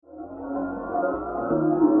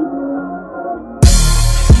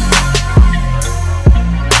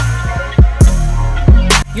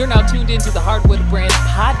You're now tuned into the Hardwood Brand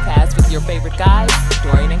podcast with your favorite guys,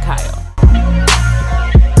 Dorian and Kyle.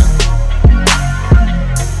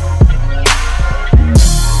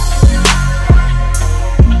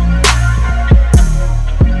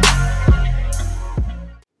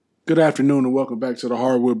 Good afternoon and welcome back to the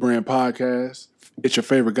Hardwood Brand podcast. It's your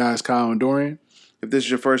favorite guys, Kyle and Dorian. If this is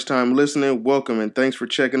your first time listening, welcome and thanks for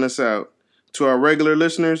checking us out. To our regular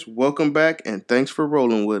listeners, welcome back and thanks for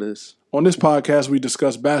rolling with us. On this podcast, we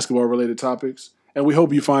discuss basketball-related topics, and we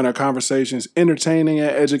hope you find our conversations entertaining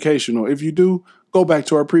and educational. If you do, go back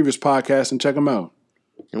to our previous podcast and check them out.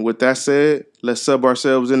 And with that said, let's sub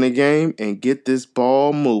ourselves in the game and get this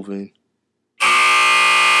ball moving.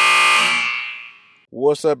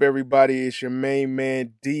 What's up, everybody? It's your main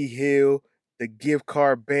man, D Hill, the Gift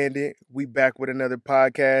Card Bandit. We back with another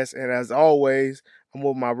podcast, and as always, I'm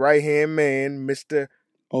with my right-hand man, Mr.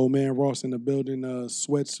 Old man Ross in the building,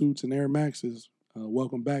 sweatsuits and Air Maxes.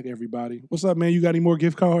 Welcome back, everybody. What's up, man? You got any more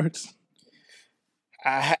gift cards?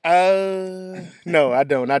 No, I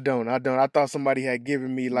don't. I thought somebody had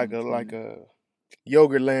given me like a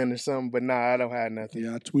yogurt land or something, but nah, I don't have nothing.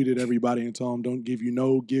 Yeah, I tweeted everybody and told them don't give you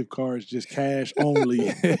no gift cards, just cash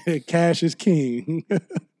only. Cash is king.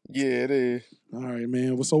 Yeah, it is. All right,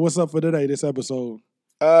 man. So what's up for today, this episode?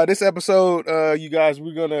 You guys,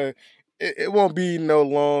 we're gonna. It won't be no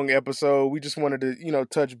long episode. We just wanted to,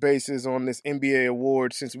 touch bases on this NBA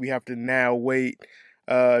award since we have to now wait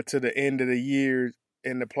to the end of the year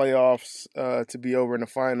and the playoffs to be over in the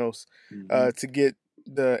finals to get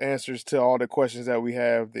the answers to all the questions that we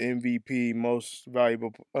have: the MVP, most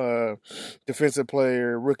valuable defensive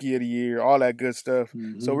player, rookie of the year, all that good stuff.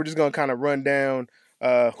 Mm-hmm. So we're just gonna kind of run down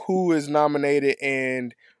who is nominated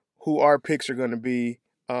and who our picks are gonna be.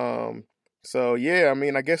 So yeah, I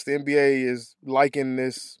mean, I guess the NBA is liking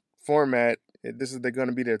this format. This is going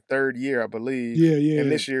to be their third year, I believe. Yeah.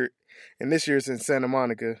 And this year it's in Santa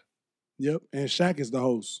Monica. Yep, and Shaq is the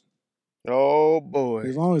host. Oh boy!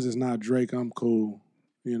 As long as it's not Drake, I'm cool.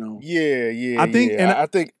 Yeah. I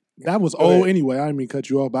think that was old ahead. anyway. I didn't mean to cut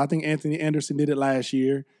you off, but I think Anthony Anderson did it last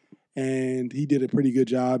year, and he did a pretty good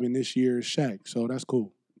job. And this year is Shaq, so that's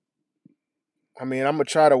cool. I mean, I'm gonna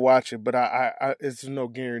try to watch it, but I it's no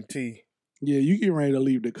guarantee. Yeah, you getting ready to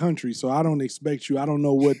leave the country, so I don't expect you. I don't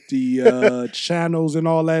know what the channels and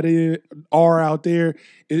all that are out there.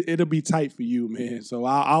 It'll be tight for you, man. So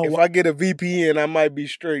if I get a VPN, I might be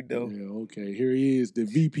straight though. Yeah, okay. Here he is, the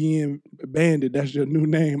VPN Bandit. That's your new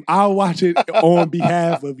name. I'll watch it on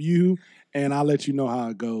behalf of you, and I'll let you know how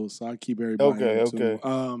it goes. So I keep everybody. Okay.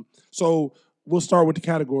 So we'll start with the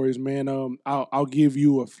categories, man. I'll give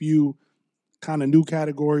you a few kind of new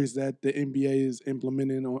categories that the NBA is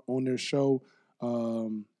implementing on their show.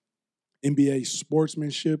 NBA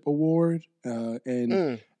Sportsmanship Award,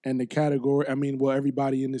 and the category,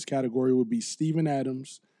 everybody in this category would be Steven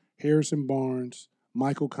Adams, Harrison Barnes,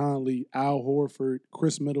 Michael Conley, Al Horford,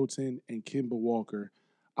 Chris Middleton, and Kemba Walker.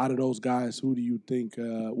 Out of those guys, who do you think,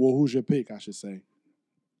 who's your pick, I should say?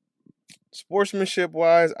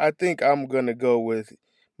 Sportsmanship-wise, I think I'm going to go with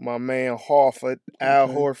my man Horford, Al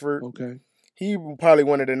Horford. Okay. He probably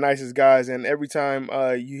one of the nicest guys, and every time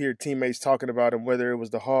you hear teammates talking about him, whether it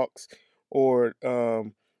was the Hawks or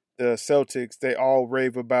the Celtics, they all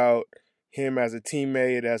rave about him as a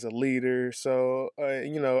teammate, as a leader. So,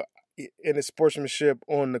 in his sportsmanship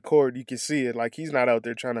on the court, you can see it. Like, he's not out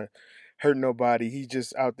there trying to hurt nobody. He's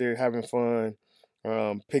just out there having fun,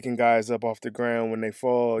 picking guys up off the ground when they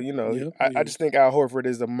fall. I just think Al Horford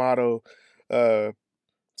is the model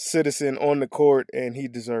citizen on the court, and he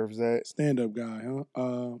deserves that. Stand-up guy, huh?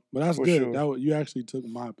 But that's For good. sure. You actually took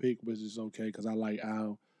my pick, which is okay because I like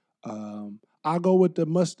Al. I'll go with the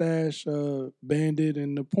mustache bandit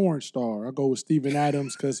and the porn star. I'll go with Steven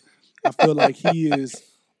Adams because I feel like he is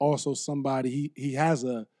also somebody. He has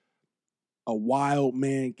a wild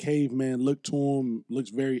man, caveman look to him. Looks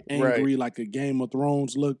very angry, like a Game of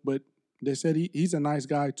Thrones look. But they said he's a nice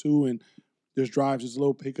guy too, and just drives his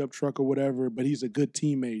little pickup truck or whatever, but he's a good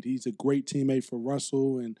teammate. He's a great teammate for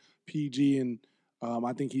Russell and PG, and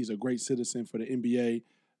I think he's a great citizen for the NBA,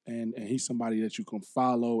 and he's somebody that you can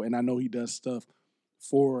follow. And I know he does stuff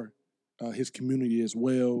for his community as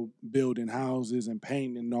well, building houses and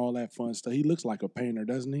painting and all that fun stuff. He looks like a painter,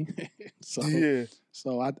 doesn't he? So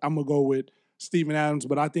I'm going to go with Steven Adams,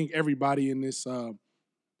 but I think everybody in this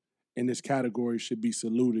category should be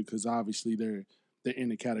saluted because obviously they're in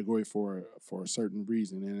the category for a certain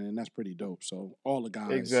reason, and that's pretty dope. So all the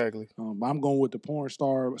guys. Exactly. I'm going with the porn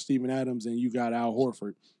star, Steven Adams, and you got Al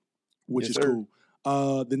Horford, which is sir. cool.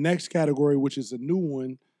 The next category, which is a new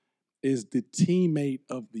one, is the Teammate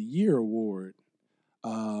of the Year award.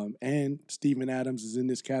 And Steven Adams is in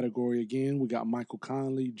this category again. We got Michael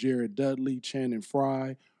Conley, Jared Dudley, Channing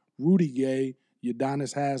Frye, Rudy Gay,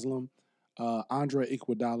 Udonis Haslem, Andre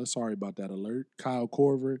Iguodala, sorry about that alert, Kyle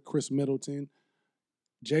Korver, Chris Middleton,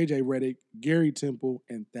 JJ Redick, Gary Temple,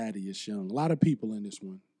 and Thaddeus Young. A lot of people in this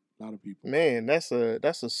one. A lot of people. Man, that's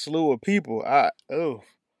a slew of people. Yeah.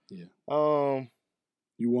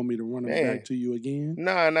 You want me to run them back to you again?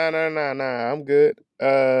 Nah. I'm good.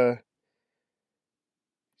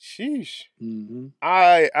 Sheesh. Mm-hmm.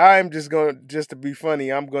 I'm just to be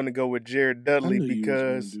funny, I'm gonna go with Jared Dudley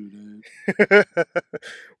because you was gonna do that.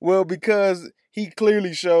 Well, because he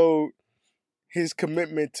clearly showed his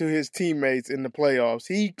commitment to his teammates in the playoffs.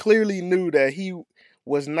 He clearly knew that he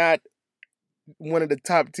was not one of the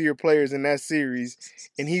top tier players in that series,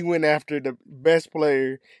 and he went after the best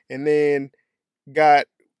player and then got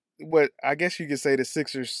what I guess you could say the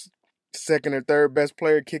Sixers' second or third best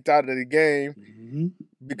player kicked out of the game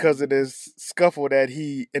because of this scuffle that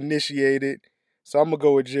he initiated. So I'm going to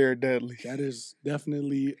go with Jared Dudley. That is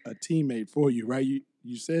definitely a teammate for you, right?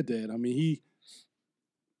 You said that. I mean,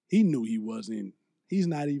 he knew he's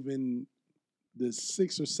not even the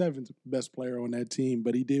 6th or 7th best player on that team,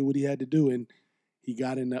 but he did what he had to do, and he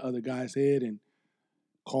got in the other guy's head and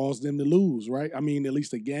caused them to lose, right? I mean, at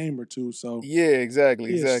least a game or two. So yeah,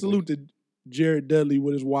 exactly. Salute to Jared Dudley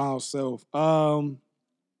with his wild self. I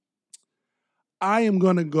am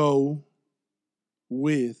gonna go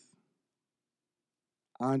with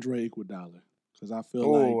Andre Iguodala because I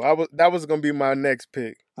feel that was gonna be my next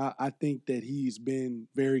pick. I think that he's been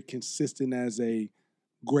very consistent as a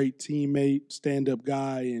great teammate, stand-up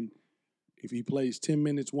guy, and if he plays 10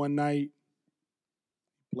 minutes one night,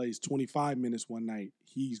 plays 25 minutes one night,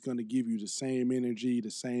 he's going to give you the same energy, the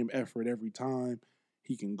same effort every time.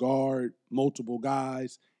 He can guard multiple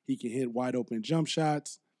guys. He can hit wide open jump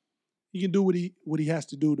shots. He can do what he has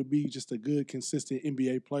to do to be just a good, consistent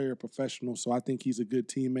NBA player, professional. So I think he's a good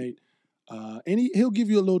teammate. And he'll give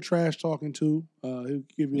you a little trash talking too. He'll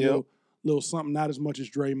give you a little something, not as much as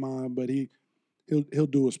Draymond, but he'll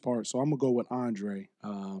do his part. So I'm going to go with Andre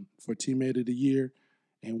for Teammate of the Year.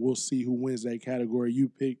 And we'll see who wins that category. You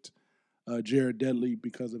picked Jared Dudley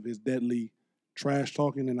because of his deadly trash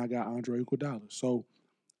talking, and I got Andre Iguodala. So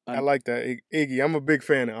I like that, Iggy. I'm a big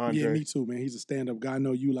fan of Andre. Yeah, me too, man. He's a stand-up guy. I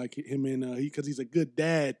know you like him, and because he's a good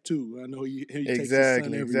dad too. I know he takes his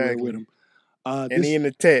son everywhere with him. And he in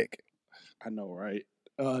the tech. I know, right?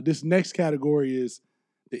 This next category is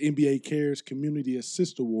the NBA Cares Community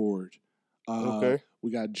Assist Award. Okay. We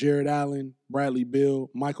got Jared Allen, Bradley Beal,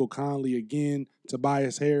 Michael Conley again,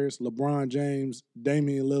 Tobias Harris, LeBron James,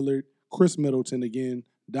 Damian Lillard, Chris Middleton again,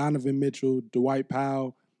 Donovan Mitchell, Dwight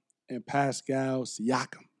Powell, and Pascal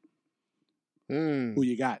Siakam. Who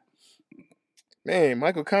you got? Man,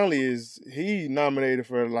 Michael Conley he nominated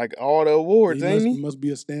for like all the awards, ain't he? He must be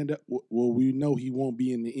a stand-up. Well, we know he won't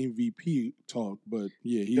be in the MVP talk, but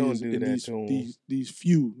yeah, he is in these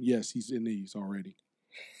few. Yes, he's in these already.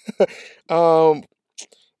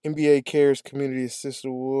 NBA Cares Community Assist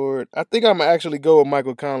Award. I think I'm gonna actually go with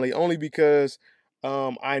Michael Conley only because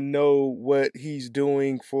I know what he's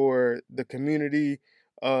doing for the community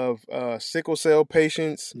of sickle cell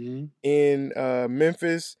patients in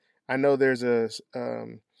Memphis. I know there's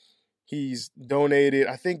he's donated,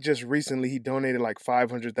 I think just recently he donated like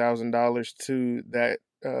 $500,000 to that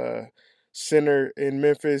center in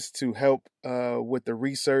Memphis to help with the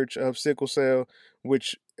research of sickle cell,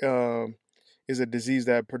 which is a disease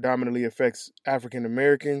that predominantly affects African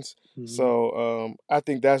Americans. So I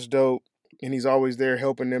think that's dope. And he's always there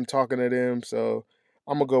helping them, talking to them. So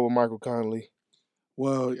I'm going to go with Michael Conley.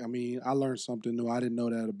 Well, I mean, I learned something new. I didn't know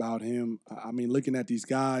that about him. I mean, looking at these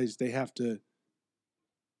guys, they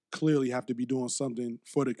clearly have to be doing something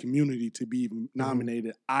for the community to be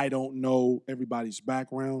nominated. I don't know everybody's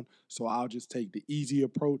background, so I'll just take the easy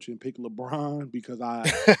approach and pick LeBron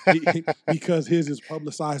because his is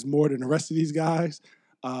publicized more than the rest of these guys.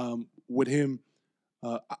 With him,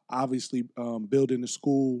 obviously building the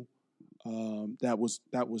school, that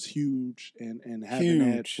was huge, and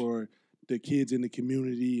having that for the kids in the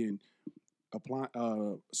community and apply,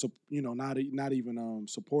 not even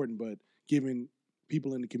supporting, but giving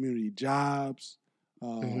people in the community jobs.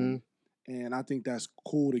 And I think that's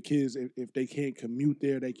cool. The kids, if they can't commute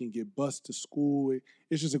there, they can get bused to school.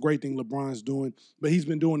 It's just a great thing LeBron's doing. But he's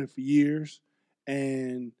been doing it for years,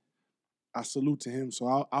 and I salute to him.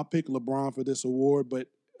 So I'll pick LeBron for this award. But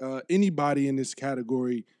anybody in this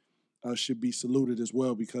category should be saluted as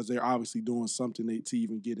well because they're obviously doing something to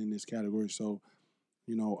even get in this category. So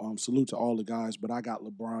Salute to all the guys, but I got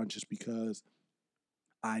LeBron just because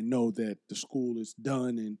I know that the school is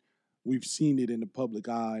done and we've seen it in the public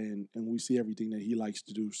eye and we see everything that he likes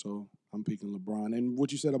to do. So I'm picking LeBron. And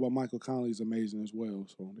what you said about Michael Conley is amazing as well.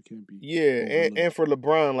 So it can't be and for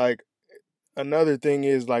LeBron, like another thing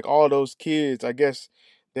is like all those kids, I guess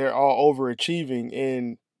they're all overachieving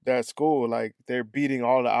in that school. Like they're beating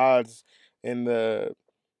all the odds and the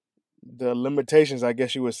limitations, I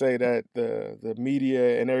guess you would say, that the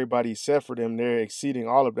media and everybody set for them. They're exceeding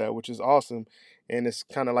all of that, which is awesome. And it's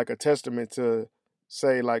kind of like a testament to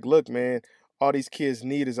say, like, look, man, all these kids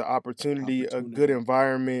need is an opportunity, a good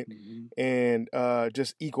environment, and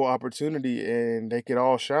just equal opportunity, and they could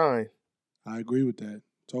all shine. I agree with that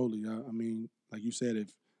totally. I mean, like you said,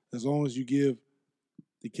 as long as you give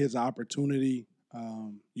the kids an opportunity,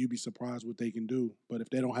 you'd be surprised what they can do. But if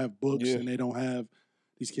they don't have books and they don't have,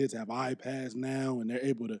 these kids have iPads now, and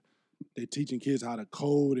they're teaching kids how to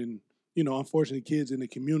code, and unfortunately, kids in the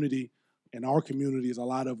community, in our communities, a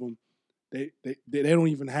lot of them, they don't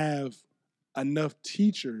even have enough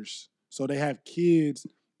teachers, so they have kids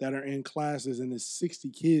that are in classes, and there's 60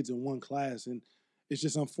 kids in one class, and it's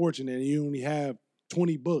just unfortunate. And you only have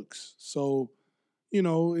 20 books, so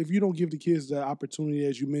if you don't give the kids the opportunity,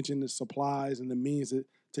 as you mentioned, the supplies and the means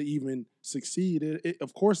to even succeed,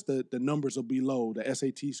 of course the numbers will be low, the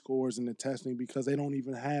SAT scores and the testing, because they don't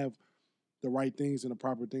even have the right things and the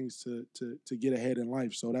proper things to get ahead in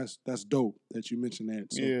life. So that's dope that you mentioned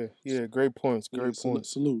that. So, yeah, great points. Great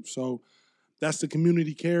points. Salute. So that's the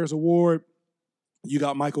Community Cares Award. You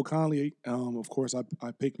got Michael Conley. Of course,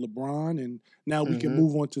 I picked LeBron, and now we can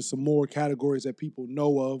move on to some more categories that people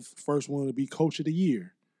know of. First one would be Coach of the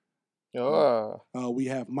Year. We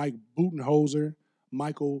have Mike Budenholzer,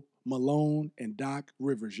 Michael Malone, and Doc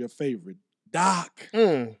Rivers. Your favorite, Doc.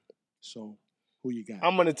 So, who you got?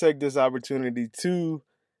 I'm going to take this opportunity to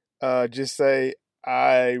just say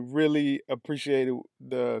I really appreciated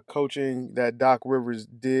the coaching that Doc Rivers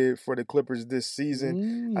did for the Clippers this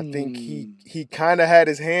season. I think he kind of had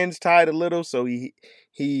his hands tied a little, so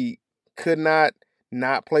he could not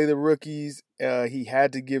play the rookies. He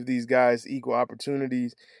had to give these guys equal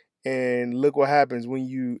opportunities. And look what happens when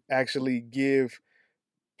you actually give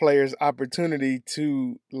players opportunity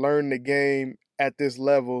to learn the game at this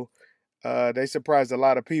level. They surprised a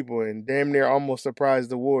lot of people and damn near almost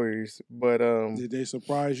surprised the Warriors. But did they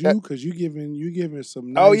surprise you? Because you giving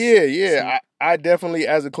some nice. Oh yeah. I definitely,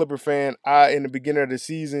 as a Clipper fan, in the beginning of the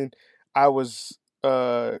season, I was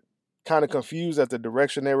kind of confused at the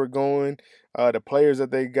direction they were going, the players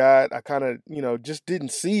that they got. I kind of just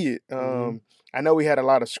didn't see it. I know we had a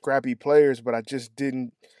lot of scrappy players, but I just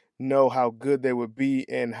didn't know how good they would be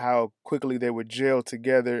and how quickly they would gel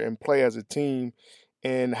together and play as a team.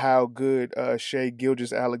 And how good Shai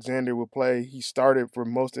Gilgeous-Alexander would play. He started for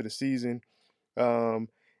most of the season. And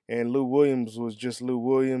Lou Williams was just Lou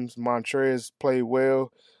Williams. Montrez played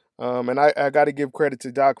well. And I got to give credit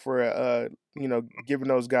to Doc for, giving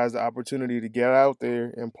those guys the opportunity to get out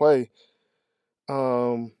there and play.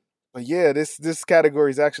 But yeah, this category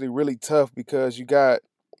is actually really tough because you got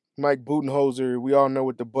Mike Budenholzer. We all know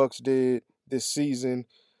what the Bucks did this season.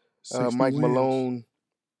 Mike Malone.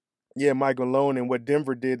 Yeah, Mike Malone and what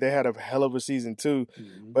Denver did, they had a hell of a season too.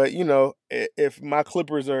 But, if my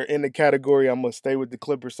Clippers are in the category, I'm going to stay with the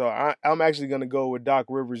Clippers. So I'm actually going to go with Doc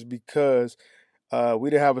Rivers because we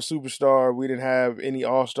didn't have a superstar. We didn't have any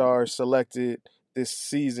all-stars selected this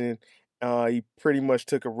season. He pretty much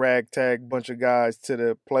took a ragtag bunch of guys to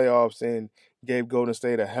the playoffs and gave Golden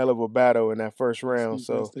State a hell of a battle in that first round.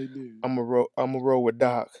 So I'm gonna roll with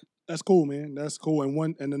Doc. That's cool, man. That's cool.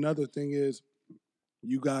 And another thing is,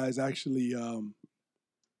 you guys actually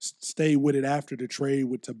stayed with it after the trade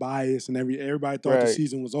with Tobias, and everybody thought the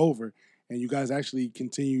season was over, and you guys actually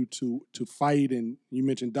continued to fight. And you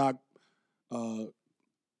mentioned Doc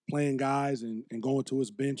playing guys and going to his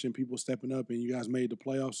bench and people stepping up, and you guys made the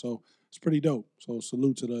playoffs. So it's pretty dope. So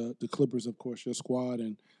salute to the Clippers, of course, your squad,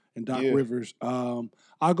 and Doc Rivers. I'm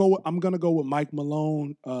gonna go with Mike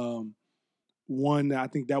Malone. One, I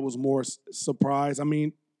think that was more surprise. I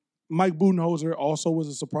mean, Mike Budenholzer also was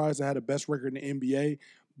a surprise that had the best record in the NBA,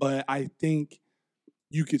 but I think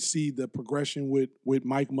you could see the progression with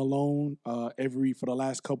Mike Malone for the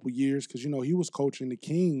last couple years because he was coaching the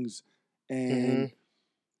Kings and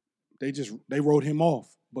they wrote him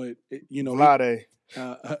off. But Vlade.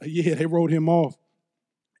 They wrote him off,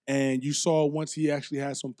 and you saw once he actually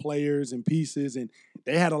had some players and pieces, and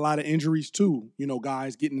they had a lot of injuries too.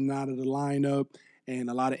 Guys getting out of the lineup and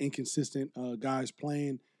a lot of inconsistent guys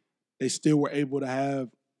playing. They still were able to have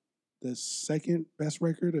the second best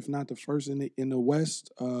record, if not the first in the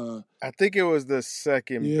West. I think it was the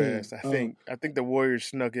second Yeah, best. I think the Warriors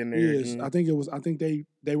snuck in there yes, again. I think it was. I think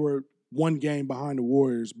they were one game behind the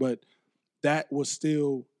Warriors, but that was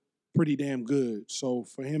still pretty damn good. So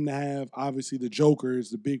for him to have, obviously the Joker is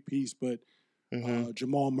the big piece, but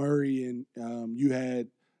Jamal Murray and you had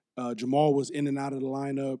Jamal was in and out of the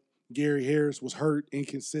lineup. Gary Harris was hurt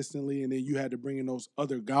inconsistently, and then you had to bring in those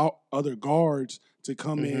other guards to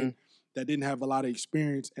come in that didn't have a lot of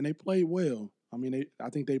experience, and they played well. I mean, I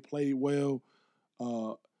think they played well.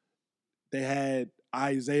 They had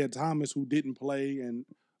Isaiah Thomas who didn't play, and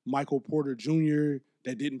Michael Porter Jr.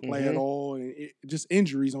 that didn't play at all, and just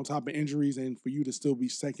injuries on top of injuries. And for you to still be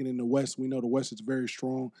second in the West, we know the West is very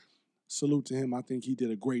strong. Salute to him. I think he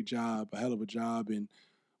did a great job, a hell of a job, and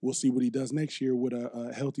we'll see what he does next year with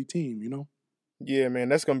a healthy team, you know? Yeah, man,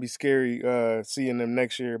 that's going to be scary seeing them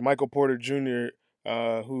next year. Michael Porter Jr.,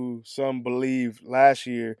 who some believe last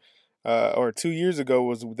year or 2 years ago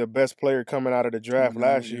was the best player coming out of the draft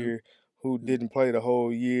last year, who didn't play the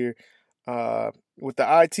whole year. With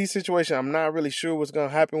the IT situation, I'm not really sure what's going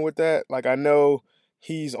to happen with that. Like, I know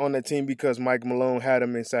he's on the team because Mike Malone had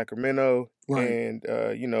him in Sacramento, and,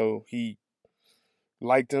 he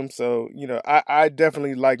liked him. So, I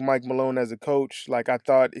definitely like Mike Malone as a coach. Like, I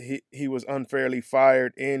thought he was unfairly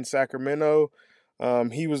fired in Sacramento.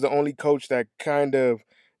 He was the only coach that kind of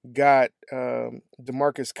got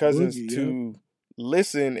DeMarcus Cousins to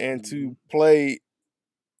listen and to play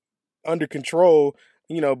under control,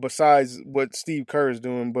 besides what Steve Kerr is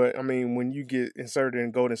doing. But, I mean, when you get inserted in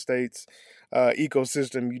Golden State's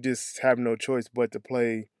ecosystem, you just have no choice but to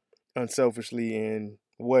play unselfishly and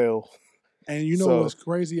well. And you know what's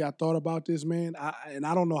crazy? I thought about this, man. I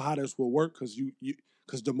don't know how this will work because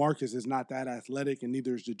because DeMarcus is not that athletic and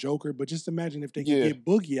neither is the Joker. But just imagine if they could get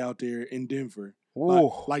Boogie out there in Denver.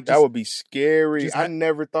 Ooh, that would be scary. I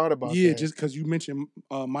never thought about that. Yeah, just because you mentioned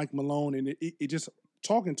Mike Malone and it just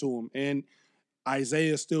talking to him and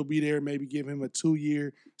Isaiah still be there, maybe give him a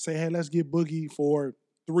 2-year. Say, hey, let's get Boogie for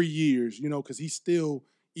 3 years, because he's still,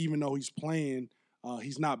 even though he's playing,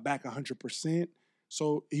 he's not back 100%.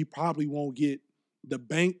 So he probably won't get the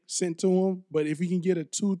bank sent to him. But if he can get a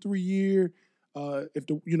 2-3 year, if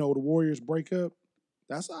the Warriors break up,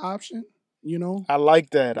 that's an option. I like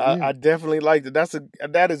that. Yeah. I definitely like that.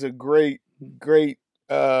 That is a great point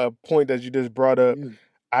that you just brought up. Yeah.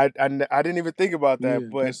 I didn't even think about that,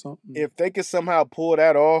 but if they could somehow pull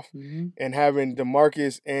that off and having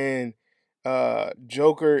DeMarcus and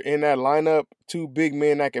Joker in that lineup, two big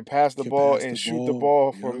men that can pass the ball and shoot the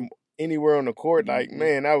ball from anywhere on the court, like,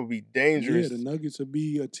 man, that would be dangerous. Yeah, the Nuggets would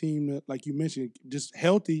be a team that, like you mentioned, just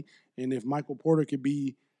healthy. And if Michael Porter could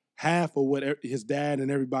be half of what his dad and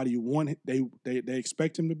everybody want, they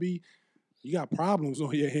expect him to be, you got problems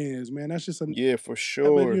on your hands, man. That's just for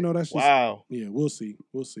sure. But, that's just wow. Yeah, we'll see.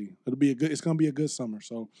 It's gonna be a good summer.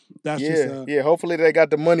 So that's hopefully they got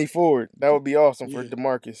the money for it. That would be awesome for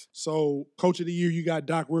DeMarcus. So Coach of the Year, you got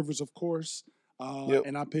Doc Rivers, of course.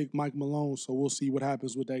 And I picked Mike Malone, so we'll see what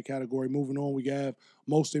happens with that category. Moving on, we have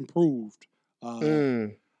Most Improved.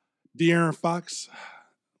 De'Aaron Fox,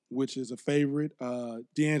 which is a favorite.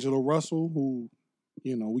 D'Angelo Russell, who,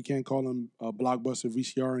 we can't call him a blockbuster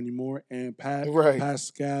VCR anymore. And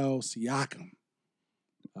Pascal Siakam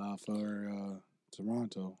for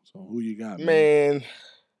Toronto. So who you got, man?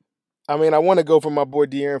 I mean, I want to go for my boy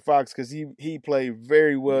De'Aaron Fox because he played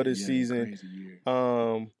very well this season.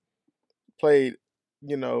 Played,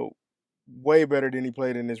 way better than he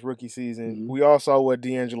played in his rookie season. We all saw what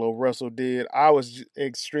D'Angelo Russell did. I was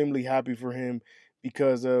extremely happy for him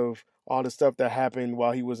because of all the stuff that happened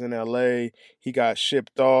while he was in LA. He got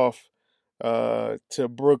shipped off to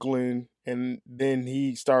Brooklyn, and then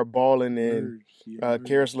he started balling, and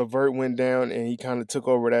Karis LeVert went down, and he kind of took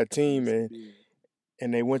over that team, and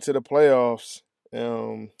they went to the playoffs.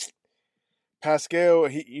 Pascal,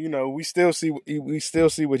 we still see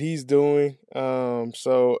what he's doing.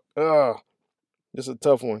 So it's a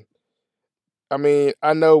tough one. I mean,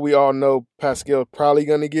 I know we all know Pascal probably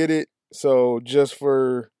gonna get it. So just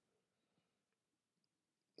for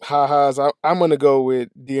ha-has, I'm gonna go with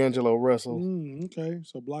D'Angelo Russell. Okay,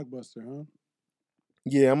 so blockbuster, huh?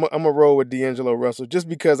 Yeah, I'm gonna roll with D'Angelo Russell just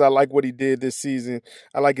because I like what he did this season.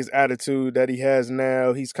 I like his attitude that he has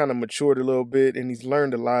now. He's kind of matured a little bit and he's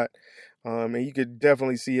learned a lot. And you could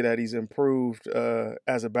definitely see that he's improved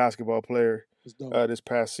as a basketball player this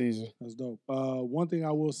past season. That's dope. One thing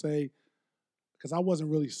I will say, because I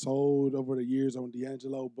wasn't really sold over the years on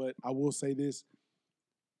D'Angelo, but I will say this,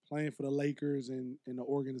 playing for the Lakers and an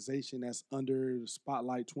organization that's under the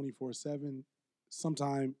spotlight 24/7,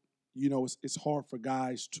 sometimes it's hard for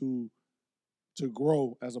guys to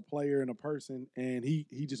grow as a player and a person, and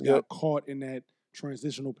he just got caught in that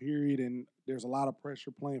transitional period, and there's a lot of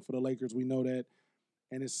pressure playing for the Lakers. We know that,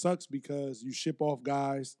 and it sucks because you ship off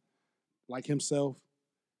guys like himself.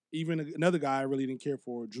 Even another guy I really didn't care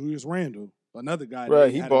for, Julius Randle, another guy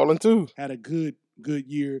right, he balling too. Had a good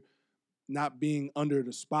year, not being under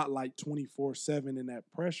the spotlight 24/7 in that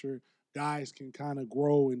pressure. Guys can kind of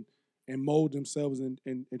grow and mold themselves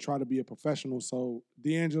and try to be a professional. So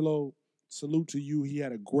D'Angelo, salute to you. He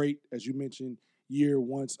had a great, as you mentioned, year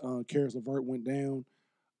once Karis LeVert went down.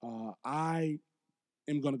 I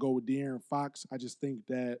am going to go with De'Aaron Fox. I just think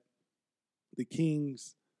that the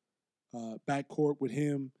Kings backcourt with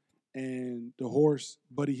him and the horse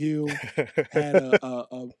Buddy Hield had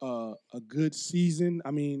a good season.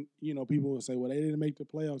 I mean, people will say, well, they didn't make the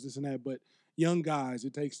playoffs, this and that, but young guys,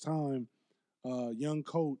 it takes time. Young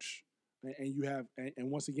coach, and you have,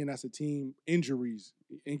 and once again, that's a team. Injuries,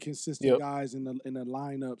 inconsistent guys in the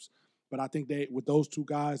lineups. But I think with those two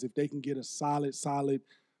guys, if they can get a solid,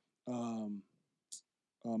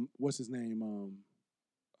 what's his name?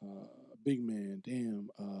 Big man,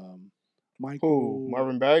 Michael.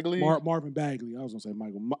 Marvin Bagley. Marvin Bagley. I was gonna say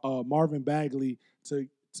Michael. Marvin Bagley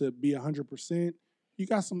to be 100%. You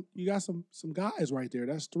got some guys right there.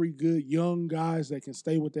 That's three good young guys that can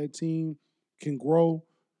stay with that team, can grow.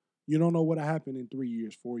 You don't know what'll happen in 3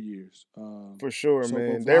 years, 4 years. For sure, so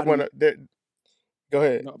man. Go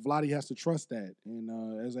ahead. Vlade has to trust that,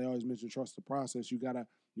 and as I always mention, trust the process. You gotta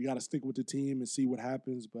stick with the team and see what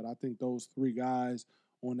happens. But I think those three guys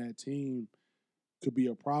on that team could be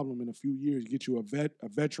a problem in a few years. Get you a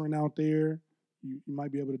veteran out there, you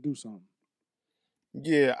might be able to do something.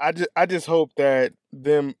 Yeah, I just hope that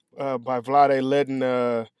them by Vlade letting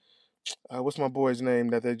what's my boy's name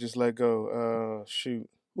that they just let go? Shoot.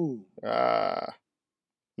 Ooh.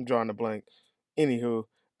 I'm drawing a blank. Anywho.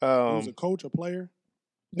 He was a coach, a player?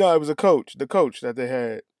 No, it was a coach. The coach that they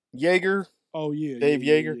had. Yeager. Oh, yeah. Dave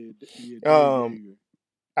Yeager. Yeah, Dave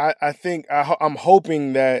Yeager. I think I'm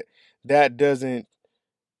hoping that doesn't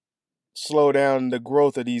slow down the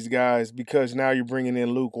growth of these guys, because now you're bringing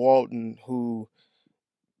in Luke Walton, who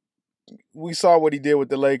we saw what he did with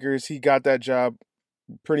the Lakers. He got that job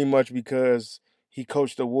pretty much because he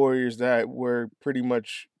coached the Warriors that were pretty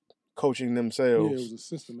much coaching themselves. Yeah, it was a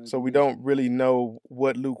system. So we don't really know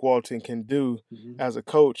what Luke Walton can do as a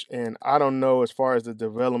coach. And I don't know as far as the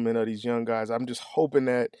development of these young guys. I'm just hoping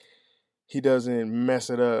that he doesn't mess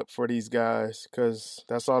it up for these guys, because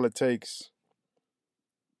that's all it takes.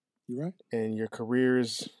 You're right. And your career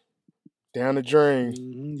is down the drain.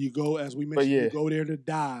 Mm-hmm. You go, as we mentioned, you go there to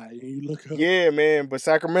die, and you look up. Yeah, man. But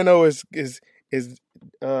Sacramento is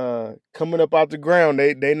coming up out the ground.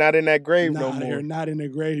 They not in that grave no more. They're not in the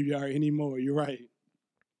graveyard anymore. You're right.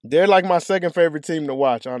 They're like my second favorite team to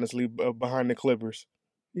watch, honestly, behind the Clippers.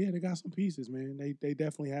 Yeah, they got some pieces, man. They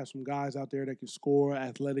definitely have some guys out there that can score,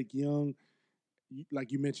 athletic, young.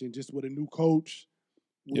 Like you mentioned, just with a new coach,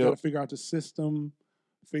 we got to figure out the system,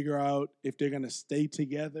 figure out if they're going to stay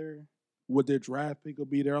together, what their draft pick will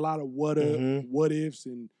be. There are a lot of what ifs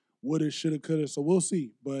and woulda, shoulda, coulda. So we'll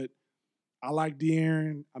see. But I like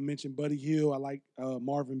De'Aaron. I mentioned Buddy Hield. I like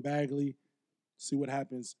Marvin Bagley. See what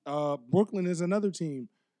happens. Brooklyn is another team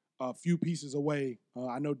a few pieces away.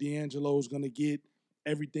 I know D'Angelo is going to get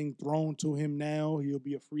everything thrown to him now. He'll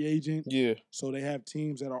be a free agent. Yeah. So they have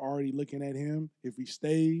teams that are already looking at him. If he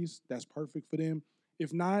stays, that's perfect for them.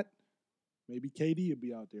 If not, maybe KD will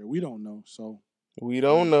be out there. We don't know. So we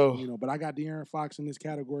don't know. But I got De'Aaron Fox in this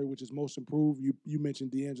category, which is most improved. You mentioned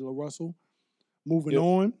D'Angelo Russell. Moving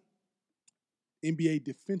on, NBA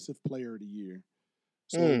Defensive Player of the Year.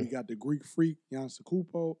 So we got the Greek Freak, Giannis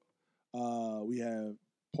Antetokounmpo. We have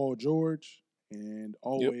Paul George, and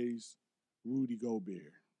always Rudy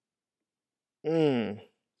Gobert.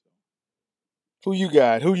 Who you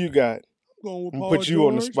got? I'm going with Paul put you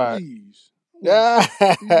George, on the spot. Please.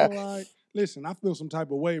 Like, listen, I feel some type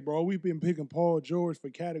of way, bro. We've been picking Paul George for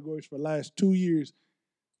categories for the last 2 years.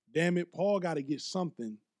 Damn it, Paul got to get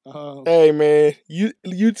something. Hey, man,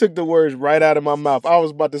 you took the words right out of my mouth. I was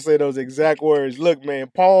about to say those exact words. Look, man,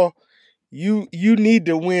 Paul, you need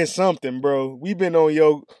to win something, bro. We've been on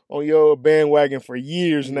your bandwagon for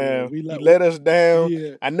years now. You let us down.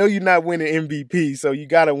 Yeah. I know you're not winning MVP, so you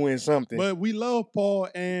got to win something. But we love Paul,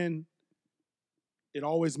 and it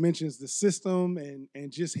always mentions the system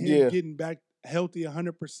and just him getting back healthy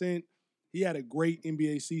 100%. He had a great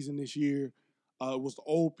NBA season this year. It was the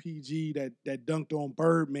old PG that dunked on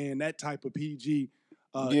Birdman, that type of PG.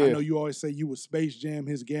 I know you always say you would Space Jam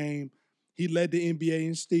his game. He led the NBA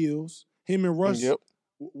in steals. Him and Russ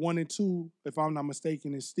 1 and 2, if I'm not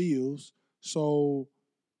mistaken, in steals. So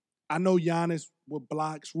I know Giannis with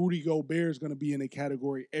blocks. Rudy Gobert is going to be in a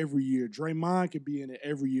category every year. Draymond could be in it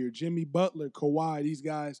every year. Jimmy Butler, Kawhi, these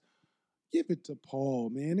guys. Give it to Paul,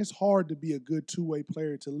 man. It's hard to be a good two-way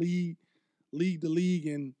player to lead the league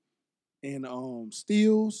in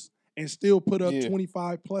steals and still put up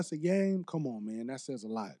 25 plus a game. Come on, man. That says a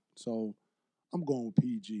lot. So I'm going with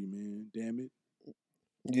PG, man. Damn it.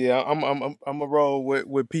 Yeah, I'm a roll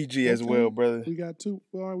with PG as well, brother. We got two.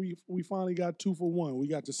 All right, we finally got 2 for 1. We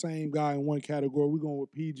got the same guy in one category. We're going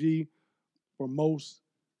with PG for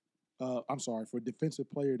for defensive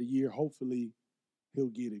player of the year. Hopefully he'll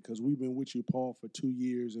get it because we've been with you, Paul, for 2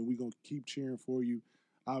 years, and we're going to keep cheering for you.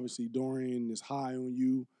 Obviously, Dorian is high on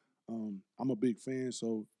you. I'm a big fan,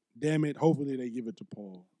 so damn it. Hopefully they give it to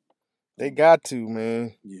Paul. They got to,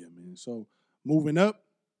 man. Yeah, man. So moving up,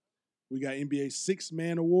 we got NBA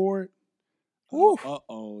Six-Man Award.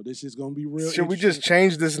 This is going to be real. Should we just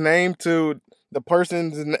change this name to the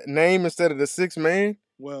person's name instead of the sixth man?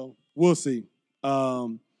 Well, we'll see.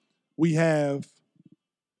 We have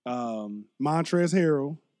Montrezl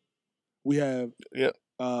Harrell. We have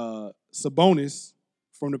Sabonis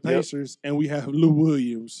from the Pacers, and we have Lou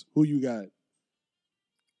Williams. Who you got?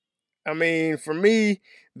 I mean, for me,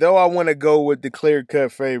 though I want to go with the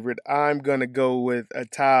clear-cut favorite, I'm going to go with a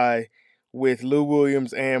tie with Lou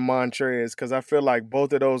Williams and Montrez because I feel like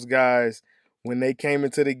both of those guys, when they came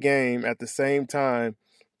into the game at the same time,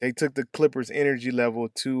 they took the Clippers' energy level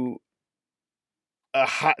to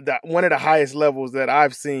one of the highest levels that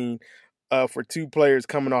I've seen for two players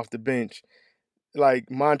coming off the bench. Like,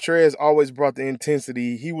 Montrez always brought the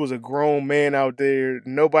intensity. He was a grown man out there.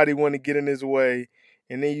 Nobody wanted to get in his way.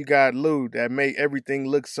 And then you got Lou that made everything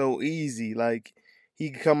look so easy. Like,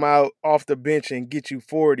 he could come out off the bench and get you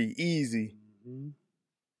 40 easy. Mm-hmm.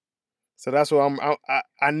 So that's what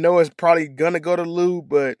I know it's probably going to go to Lou,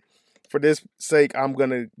 but for this sake, I'm going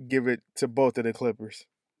to give it to both of the Clippers.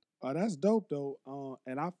 That's dope, though.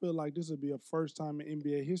 And I feel like this would be a first time in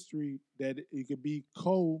NBA history that it could be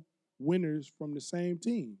co-winners from the same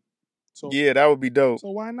team. So yeah, that would be dope.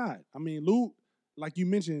 So why not? I mean, Lou, like you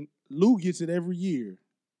mentioned, Lou gets it every year.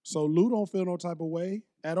 So Lou don't feel no type of way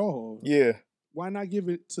at all. Yeah. Why not give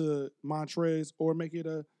it to Montrez or make it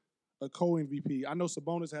a co-MVP? I know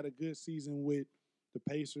Sabonis had a good season with the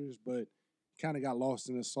Pacers, but kind of got lost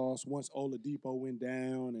in the sauce once Oladipo went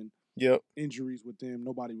down and injuries with them.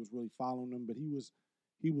 Nobody was really following him, but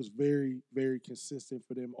he was very, very consistent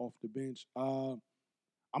for them off the bench.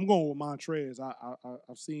 I'm going with Montrez.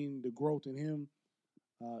 I've seen the growth in him.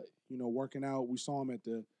 Working out. We saw him at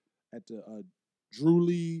the Drew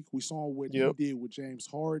League. We saw what he did with James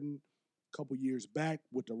Harden a couple years back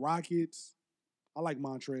with the Rockets. I like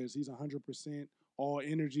Montrez. He's 100% all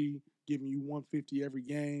energy, giving you 150 every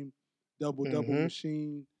game, double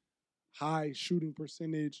machine, high shooting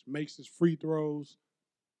percentage, makes his free throws.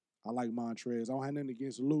 I like Montrez. I don't have nothing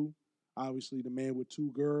against Lou. Obviously, the man with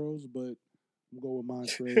 2 girls, but I'm going with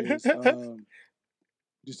Montrez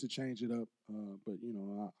just to change it up. But,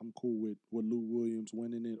 I'm cool with Lou Williams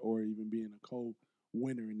winning it or even being a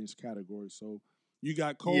co-winner in this category. So you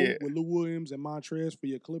got with Lou Williams and Montrez for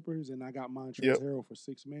your Clippers, and I got Montrezl Harrell for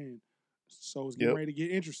 6-man. So it's getting ready to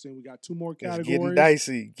get interesting. We got 2 more categories.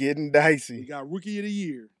 It's getting dicey. We got Rookie of the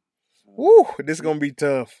Year. Woo, this is going to be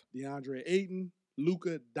tough. DeAndre Ayton,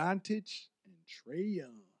 Luka Doncic, and Trae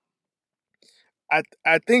Young.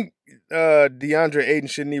 I think DeAndre Ayton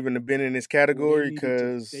shouldn't even have been in this category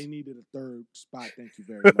because they needed a 3rd spot. Thank you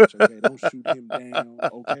very much. Okay, don't shoot him down.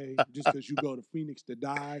 Okay, just because you go to Phoenix to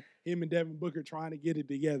die, him and Devin Booker trying to get it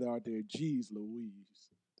together out there. Jeez Louise.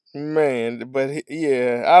 Man, but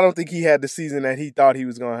I don't think he had the season that he thought he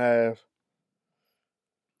was gonna have.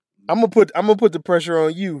 I'm gonna put the pressure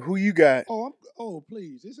on you. Who you got? Oh,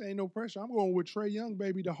 please, this ain't no pressure. I'm going with Trae Young,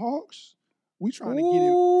 baby. The Hawks. We trying to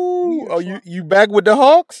get it. You back with the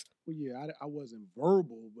Hawks? Well, yeah, I wasn't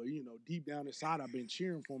verbal, but deep down inside, I've been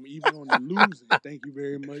cheering for him, even on the losing. Thank you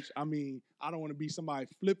very much. I mean, I don't want to be somebody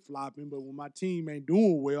flip flopping, but when my team ain't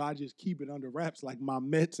doing well, I just keep it under wraps, like my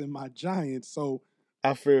Mets and my Giants. So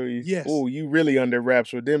I feel you. Yes. Oh, you really under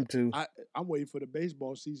wraps with them too. I'm waiting for the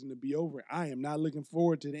baseball season to be over. I am not looking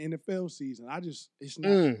forward to the NFL season. It's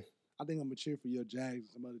not. I think I'm gonna cheer for your Jags and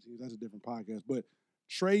some other teams. That's a different podcast. But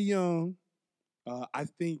Trae Young. I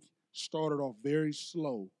think started off very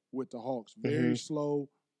slow with the Hawks. Very slow,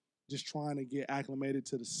 just trying to get acclimated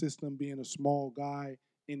to the system, being a small guy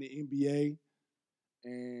in the NBA.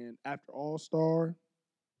 And after All-Star,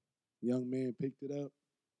 young man picked it up.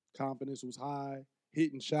 Confidence was high,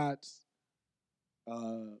 hitting shots,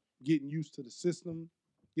 getting used to the system.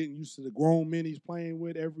 getting used to the grown men he's playing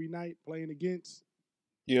with every night, playing against.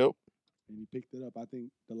 Yep. And he picked it up. I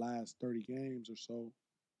think the last 30 games or so,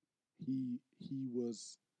 he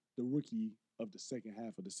was the rookie of the second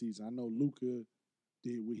half of the season. I know Luka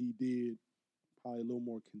did what he did, probably a little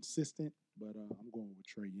more consistent, but I'm going with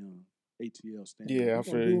Trae Young. ATL standard. Yeah, I We're gonna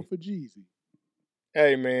feel do you. it for Jeezy.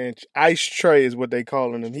 Hey, man, Ice Trey is what they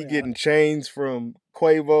calling him. He getting chains from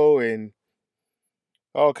Quavo and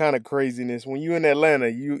all kind of craziness. When you in Atlanta,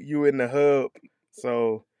 you in the hub,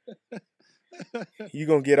 so you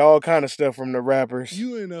gonna get all kind of stuff from the rappers.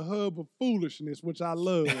 You in a hub of foolishness, which I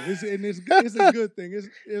love. It's a good thing.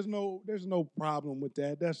 There's no problem with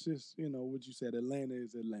that. That's just what you said. Atlanta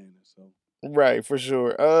is Atlanta. So Right, for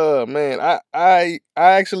sure. Man, I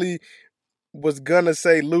actually was gonna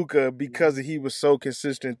say Luka because he was so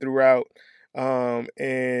consistent throughout,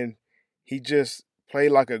 and he just played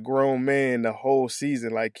like a grown man the whole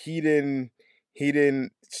season. Like he didn't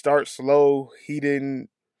start slow. He didn't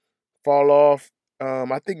fall off.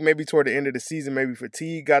 I think maybe toward the end of the season, maybe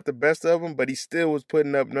fatigue got the best of him, but he still was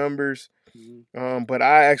putting up numbers. But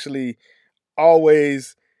I actually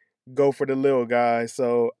always go for the little guy,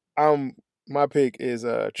 so my pick is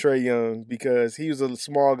Trae Young because he was a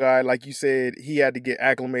small guy. Like you said, he had to get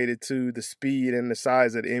acclimated to the speed and the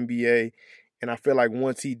size of the NBA. And I feel like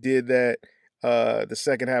once he did that, the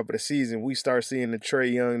second half of the season, we start seeing the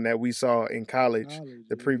Trae Young that we saw in college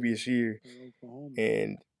the previous year.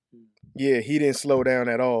 And yeah, he didn't slow down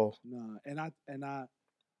at all. Nah, and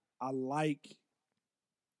I like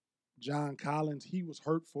John Collins. He was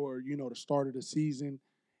hurt for the start of the season.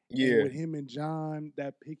 Yeah. And with him and John,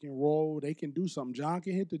 that pick and roll, they can do something. John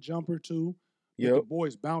can hit the jumper too. But the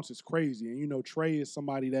boys' bounce is crazy. And Trae is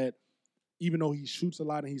somebody that, even though he shoots a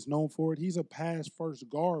lot and he's known for it, he's a pass first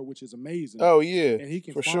guard, which is amazing. Oh yeah, and he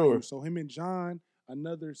can for find sure. you. So him and John,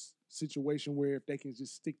 another situation where if they can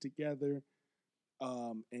just stick together,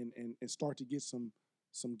 and start to get some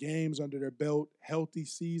games under their belt, healthy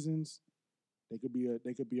seasons, they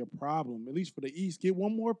could be a problem. At least for the East, get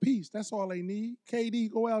one more piece. That's all they need. KD,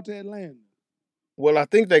 go out to Atlanta. Well, I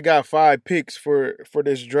think they got 5 picks for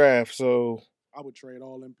this draft, so I would trade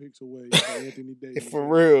all them picks away for Anthony Davis. For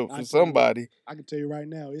real, for somebody. I can tell you right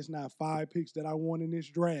now, it's not 5 picks that I want in this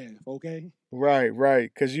draft. Okay. Right,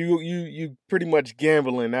 because you pretty much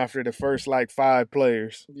gambling after the first 5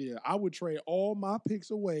 players. Yeah, I would trade all my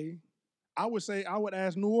picks away. I would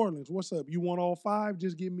ask New Orleans, "What's up? You want all 5?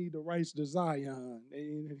 Just give me the rights to Zion."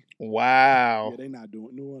 Wow. Yeah, they not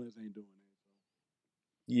doing. New Orleans ain't doing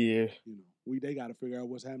that. Yeah. They got to figure out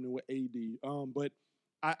what's happening with AD. But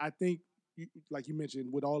I think, like you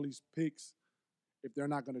mentioned, with all these picks, if they're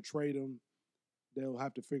not going to trade them, they'll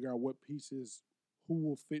have to figure out what pieces, who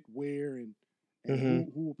will fit where, and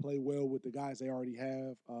who will play well with the guys they already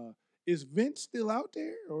have. Is Vince still out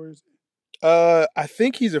there, or is? I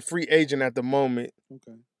think he's a free agent at the moment.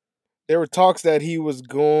 Okay. There were talks that he was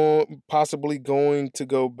possibly going to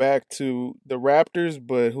go back to the Raptors,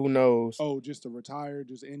 but who knows? Oh, just to retire,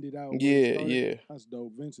 just end it out. Yeah. That's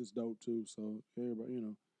dope. Vince is dope too. So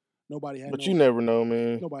everybody, nobody had. But you never know,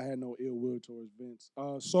 man. Nobody had no ill will towards Vince.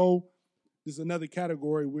 So this is another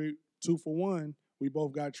category. We're 2 for 1. We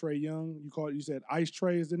both got Trae Young. You said Ice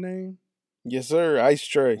Trae is the name. Yes, sir. Ice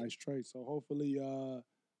Trae. Ice Trae. So hopefully,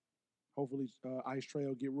 Ice Trae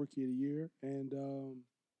will get Rookie of the Year and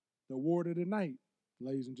the award of the night,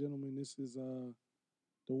 ladies and gentlemen. This is the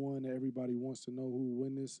one that everybody wants to know who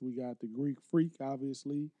win this. We got the Greek Freak,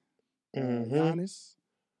 obviously, Giannis,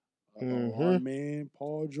 our man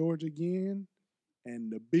Paul George again,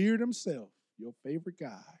 and the Beard himself, your favorite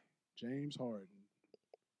guy, James Harden.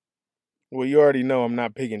 Well, you already know I'm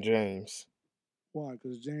not picking James. Why?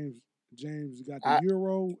 Because James got the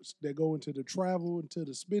Euro that go into the travel, into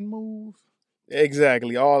the spin move.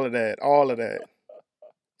 Exactly, all of that.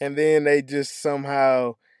 And then they just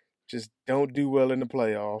somehow just don't do well in the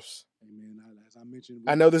playoffs. Hey man, as I mentioned,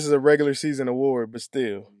 I know this is a regular season award, but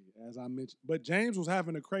still. As I mentioned, but James was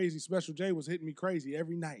having a crazy. Special J was hitting me crazy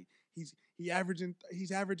every night. He's averaging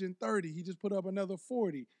 30. He just put up another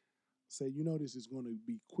 40. Say, this is going to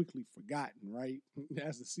be quickly forgotten, right?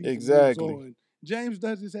 As the season moves on. James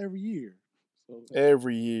does this every year. So,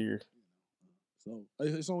 every year. So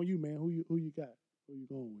it's on you, man. Who you got? Who you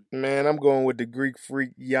going with? Man, I'm going with the Greek Freak,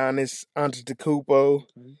 Giannis Antetokounmpo.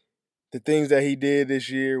 Okay. The things that he did this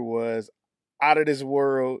year was out of this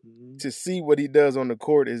world. Mm-hmm. To see what he does on the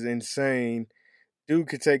court is insane. Dude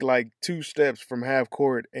could take 2 steps from half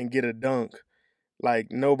court and get a dunk like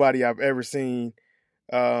nobody I've ever seen.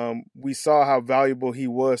 We saw how valuable he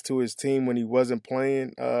was to his team when he wasn't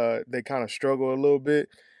playing. They kind of struggled a little bit,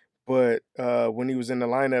 But when he was in the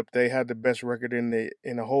lineup, they had the best record in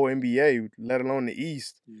the whole NBA, let alone the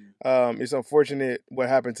East. Yeah. It's unfortunate what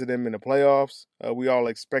happened to them in the playoffs. We all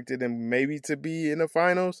expected them maybe to be in the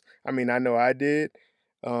finals. I mean, I know I did.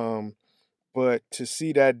 But to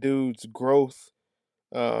see that dude's growth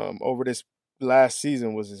over this last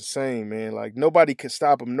season was insane, man. Like nobody could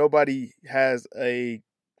stop him. Nobody has a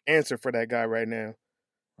answer for that guy right now.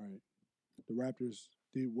 Right. The Raptors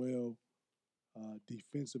did well.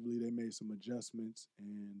 Defensively, they made some adjustments,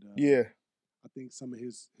 and Yeah. I think some of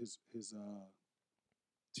his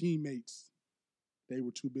teammates, they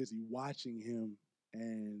were too busy watching him,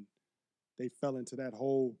 and they fell into that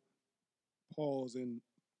whole pause and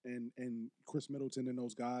Chris Middleton and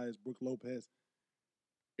those guys, Brook Lopez,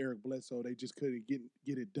 Eric Bledsoe, they just couldn't get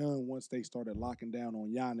it done once they started locking down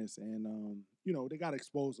on Giannis, and they got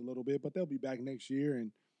exposed a little bit, but they'll be back next year.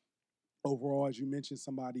 And overall, as you mentioned,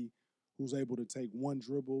 somebody who's able to take one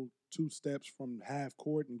dribble, 2 steps from half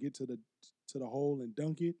court and get to the hole and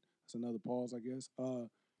dunk it. That's another pause, I guess.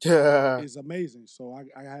 Is amazing. So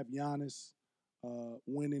I have Giannis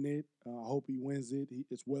winning it. I hope he wins it.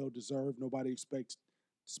 It's well deserved. Nobody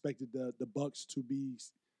expected the Bucks to be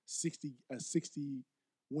a 60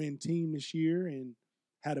 win team this year and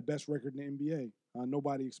had the best record in the NBA.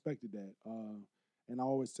 Nobody expected that. And I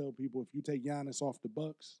always tell people, if you take Giannis off the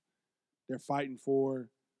Bucks, they're fighting for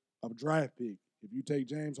a draft pick. If you take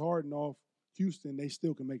James Harden off Houston, they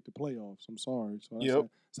still can make the playoffs. I'm sorry. So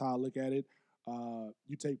that's how I look at it.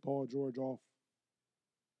 You take Paul George off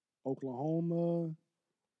Oklahoma,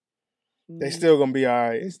 they still gonna be all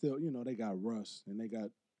right. They still, they got Russ and they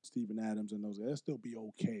got Steven Adams and those. They'll still be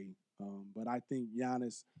okay. But I think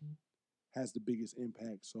Giannis has the biggest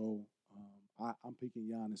impact. So I'm picking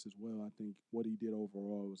Giannis as well. I think what he did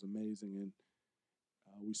overall was amazing, and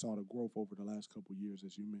we saw the growth over the last couple of years,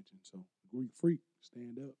 as you mentioned. So Greek Freak,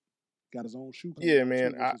 stand up. Got his own shoe. Yeah,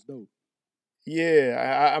 man. Which is dope.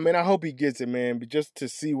 Yeah, I mean, I hope he gets it, man. But just to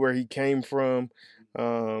see where he came from,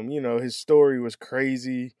 his story was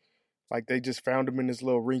crazy. Like they just found him in this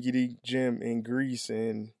little rinky-dink gym in Greece,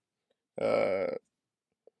 and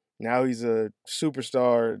now he's a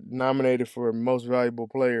superstar, nominated for Most Valuable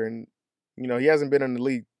Player. And he hasn't been in the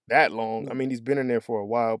league that long. I mean, he's been in there for a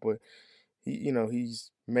while, but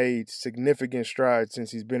he's made significant strides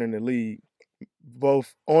since he's been in the league,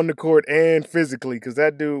 both on the court and physically, because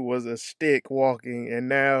that dude was a stick walking, and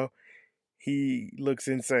now he looks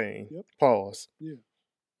insane. Yep. Pause. Yeah.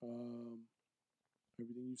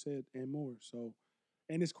 Everything you said and more. So,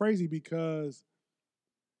 and it's crazy because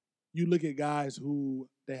you look at guys who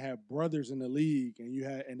they have brothers in the league,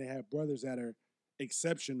 and they have brothers that are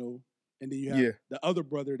exceptional, and then you have the other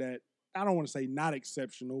brother that I don't want to say not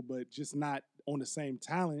exceptional, but just not on the same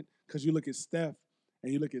talent. Because you look at Steph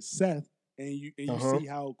and you look at Seth, and you see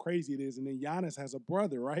how crazy it is. And then Giannis has a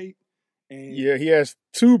brother, right? And yeah, he has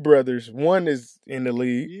 2 brothers. One is in the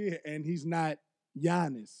league. Yeah, and he's not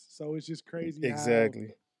Giannis. So it's just crazy. Exactly.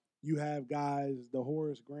 How you have guys, the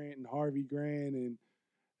Horace Grant and Harvey Grant, and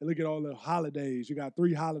look at all the holidays. You got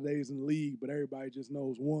 3 holidays in the league, but everybody just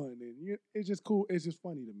knows one. And it's just cool. It's just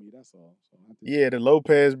funny to me. That's all. So the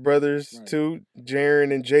Lopez brothers, right, too.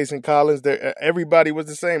 Jaren and Jason Collins. Everybody was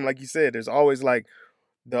the same. Like you said, there's always like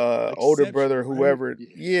the older brother, whoever. Right?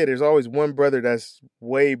 Yeah, there's always one brother that's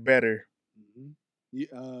way better. Mm-hmm.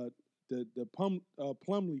 Yeah, the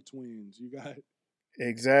Plumlee twins. You got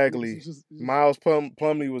exactly. Miles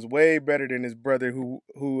Plumlee was way better than his brother, who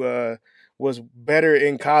was better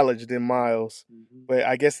in college than Miles. Mm-hmm. But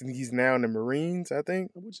I guess he's now in the Marines, I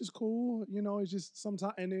think. Which is cool. It's just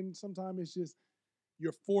sometimes it's just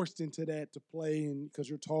you're forced into that to play, and because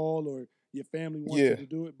you're tall or your family wants you to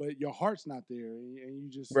do it, but your heart's not there, and you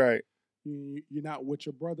just right. You're not what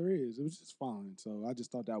your brother is. It was just fine. So I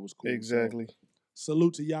just thought that was cool. Exactly. So,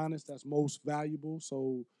 salute to Giannis. That's most valuable.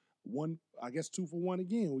 So 2 for 1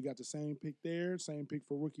 again. We got the same pick there, same pick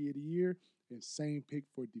for Rookie of the Year, and same pick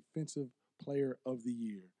for Defensive Player of the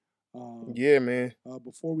Year. Yeah, man.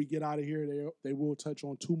 Before we get out of here, they will touch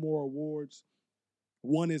on 2 more awards.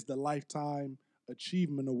 One is the Lifetime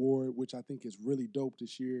Achievement Award, which I think is really dope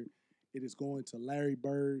this year. It is going to Larry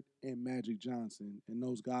Bird and Magic Johnson, and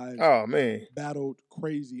those guys battled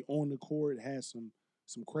crazy on the court. Had some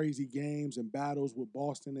crazy games and battles with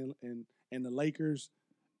Boston and the Lakers,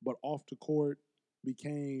 but off the court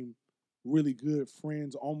became really good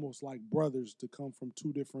friends, almost like brothers, to come from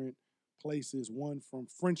 2 different places. One from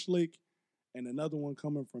French Lick, and another one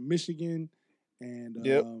coming from Michigan. And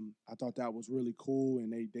I thought that was really cool,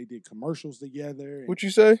 and they did commercials together. What you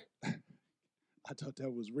say? I thought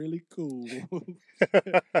that was really cool.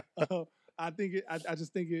 I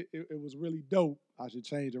just think it was really dope. I should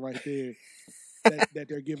change it right there. That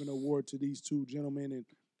they're giving an award to these two gentlemen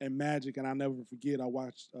and Magic, and I'll never forget. I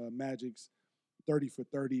watched Magic's 30 for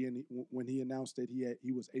 30, and when he announced that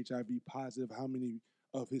he was HIV positive, how many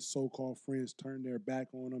of his so-called friends turned their back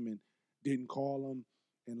on him and didn't call him.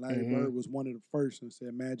 And Larry Bird was one of the first and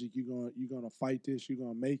said, "Magic, you're gonna fight this. You're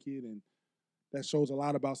gonna make it." And that shows a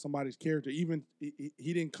lot about somebody's character. Even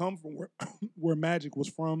he didn't come from where Magic was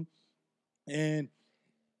from, and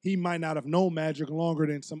he might not have known Magic longer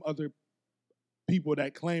than some other people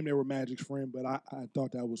that claim they were Magic's friend. But I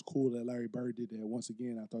thought that was cool that Larry Bird did that. Once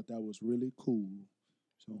again, I thought that was really cool.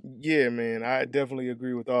 So. Yeah, man, I definitely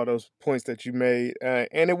agree with all those points that you made.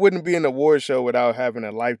 And it wouldn't be an award show without having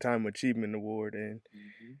a Lifetime Achievement Award. And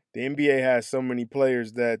the NBA has so many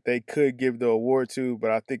players that they could give the award to,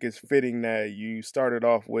 but I think it's fitting that you started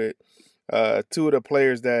off with two of the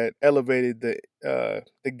players that elevated the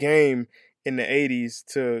game in the 80s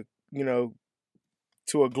to,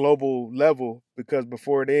 to a global level, because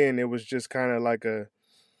before then it was just kind of like a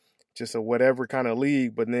whatever kind of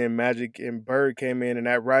league. But then Magic and Bird came in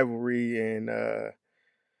that rivalry, and the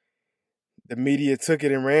media took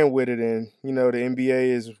it and ran with it. And, the NBA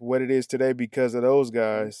is what it is today because of those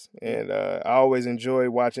guys. And I always enjoyed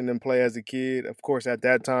watching them play as a kid. Of course, at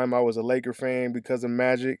that time, I was a Laker fan because of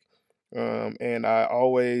Magic. And I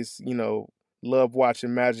always, loved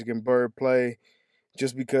watching Magic and Bird play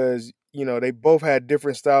just because, they both had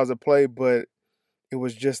different styles of play, but it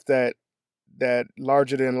was just that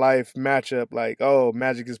larger than life matchup, like, oh,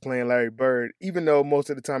 Magic is playing Larry Bird, even though most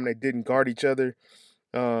of the time they didn't guard each other.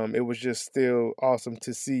 It was just still awesome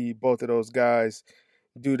to see both of those guys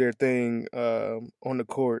do their thing on the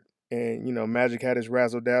court. And, Magic had his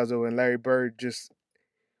razzle dazzle, and Larry Bird just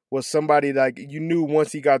was somebody like you knew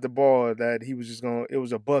once he got the ball that he was just it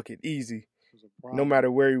was a bucket, easy, no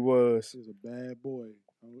matter where he was. He was a bad boy.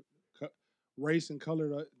 Race and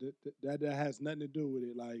color, that has nothing to do with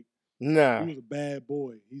it. Like, nah, he was a bad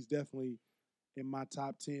boy. He's definitely in my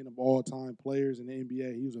top 10 of all-time players in the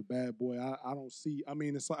NBA. He was a bad boy. I don't see – I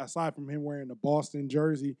mean, aside from him wearing the Boston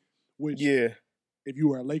jersey, which if you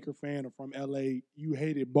were a Laker fan or from L.A., you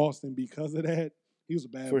hated Boston because of that. He was a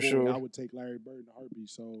bad boy. Sure. I would take Larry Bird in a heartbeat.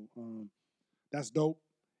 So that's dope.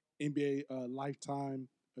 NBA Lifetime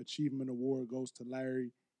Achievement Award goes to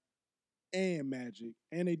Larry and Magic.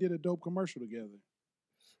 And they did a dope commercial together.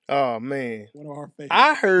 Oh, man. One of our favorites.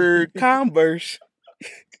 I heard Converse.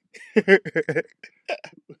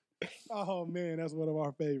 Oh, man, that's one of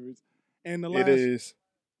our favorites. And the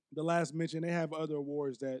last mention, they have other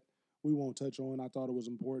awards that we won't touch on. I thought it was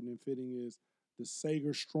important and fitting is the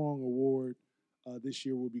Sager Strong Award. This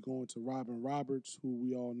year will be going to Robin Roberts, who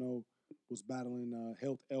we all know was battling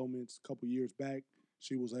health ailments a couple years back.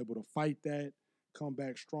 She was able to fight that, come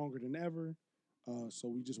back stronger than ever. So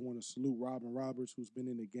we just want to salute Robin Roberts, who's been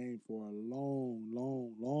in the game for a long,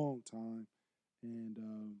 long, long time. And,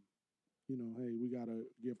 hey, we got to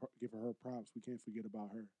give her props. We can't forget about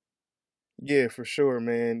her. Yeah, for sure,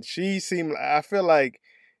 man. I feel like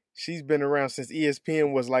she's been around since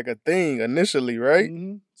ESPN was like a thing initially, right?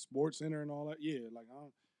 Mm-hmm. Sports Center and all that. Yeah, like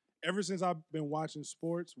ever since I've been watching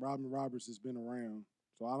sports, Robin Roberts has been around.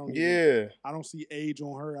 So I don't see age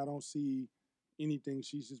on her. I don't see anything.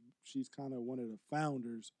 She's kind of one of the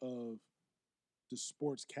founders of the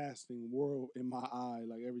sports casting world in my eye.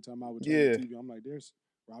 Like every time I would turn the TV, I'm like, there's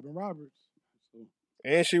Robin Roberts. So.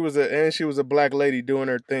 And she was a black lady doing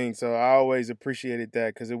her thing, so I always appreciated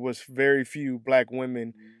that because it was very few black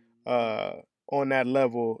women on that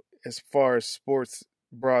level as far as sports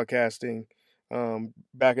broadcasting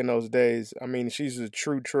back in those days. I mean, she's a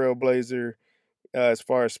true trailblazer as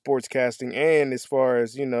far as sports casting and as far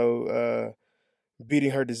as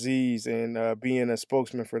beating her disease and being a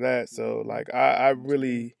spokesman for that. So like I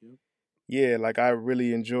really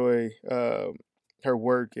enjoy her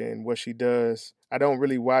work and what she does. I don't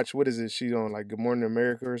really watch, what is it? She's on like Good Morning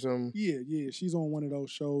America or something? Yeah. She's on one of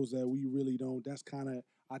those shows that we really don't. That's kind of,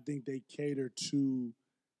 I think they cater to,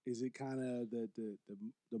 is it kind of the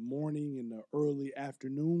morning and the early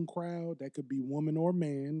afternoon crowd? That could be woman or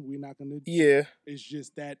man. We're not going to. Yeah. It's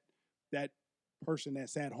just that person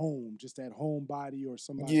that's at home, just that homebody or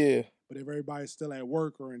somebody. Yeah. But if everybody's still at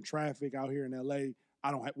work or in traffic out here in LA,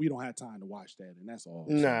 we don't have time to watch that, and that's all.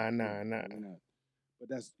 Nah. But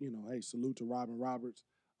that's, hey, salute to Robin Roberts.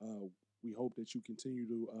 We hope that you continue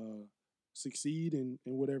to succeed in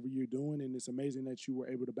whatever you're doing, and it's amazing that you were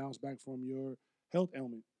able to bounce back from your health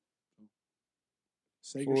ailment.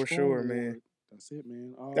 For sure, man. That's it,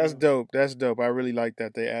 man. That's dope. I really like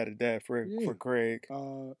that they added that for Craig.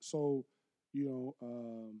 So, the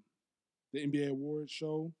NBA Awards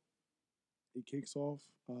show, It kicks off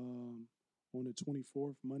on the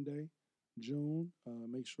 24th, Monday, June.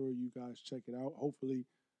 Make sure you guys check it out. Hopefully,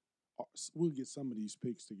 we'll get some of these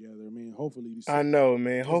picks together. I mean, hopefully, I know,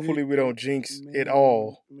 man. Hopefully, we don't jinx it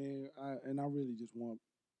all. Man, I really just want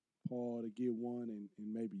Paul to get one and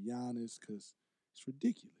maybe Giannis because it's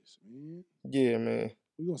ridiculous, man. Yeah, man.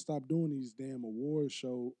 We're going to stop doing these damn award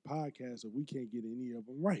show podcasts if we can't get any of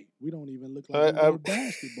them right. We don't even look like we know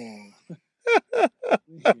basketball.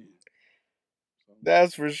 Man.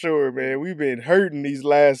 That's for sure, man. We've been hurting these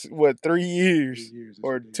last, 3 years?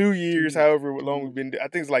 Or 2 years, however long we've been. I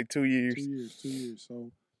think it's like 2 years. 2 years.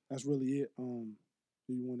 So that's really it. Do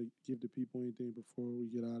you want to give the people anything before we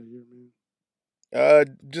get out of here, man?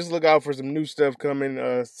 Just look out for some new stuff coming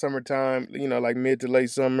summertime, like mid to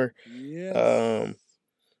late summer. Yes.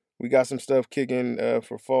 We got some stuff kicking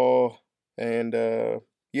for fall. And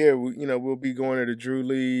we'll be going to the Drew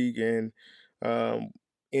League and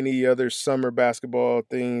any other summer basketball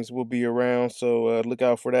things will be around. So look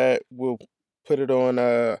out for that. We'll put it on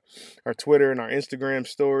our Twitter and our Instagram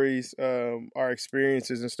stories, our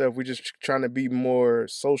experiences and stuff. We're just trying to be more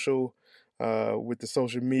social with the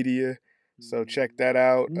social media. So check that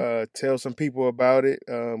out. Tell some people about it.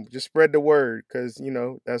 Just spread the word because,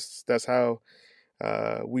 that's how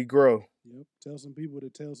we grow. Yep. Tell some people to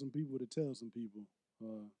tell some people to tell some people.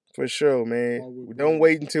 For sure, man. Don't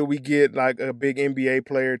wait until we get like a big NBA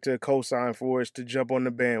player to co-sign for us to jump on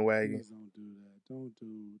the bandwagon. Please don't do that.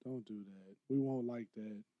 Don't do that. We won't like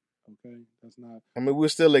that. Okay? That's not. I mean, we'll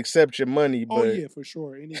still accept your money, but. Oh, yeah, for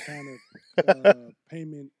sure. Any kind of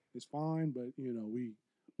payment is fine, but, we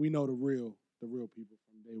know the real people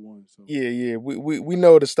from day one. So yeah, we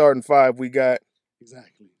know the starting five we got.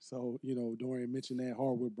 Exactly. So Dorian mentioned that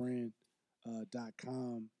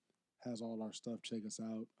hardwoodbrand.com has all our stuff. Check us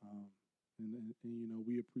out, and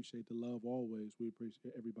we appreciate the love always. We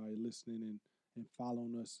appreciate everybody listening and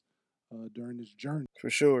following us during this journey. For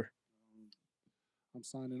sure. I'm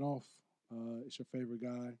signing off. It's your favorite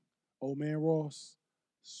guy, Old Man Ross,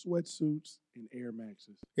 sweatsuits and Air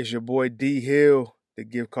Maxes. It's your boy D Hill, the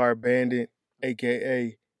gift card bandit,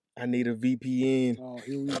 aka I need a VPN. Oh,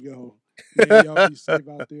 here we go. Man, y'all be safe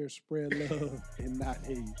out there. Spread love and not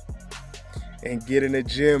hate. And get in the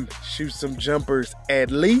gym, shoot some jumpers,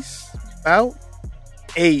 at least about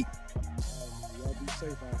 8. Y'all be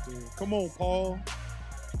safe out there. Come on, Paul.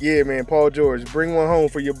 Yeah, man, Paul George, bring one home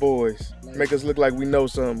for your boys. Make us look like we know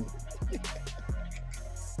something.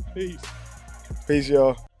 Peace. Peace,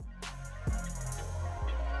 y'all.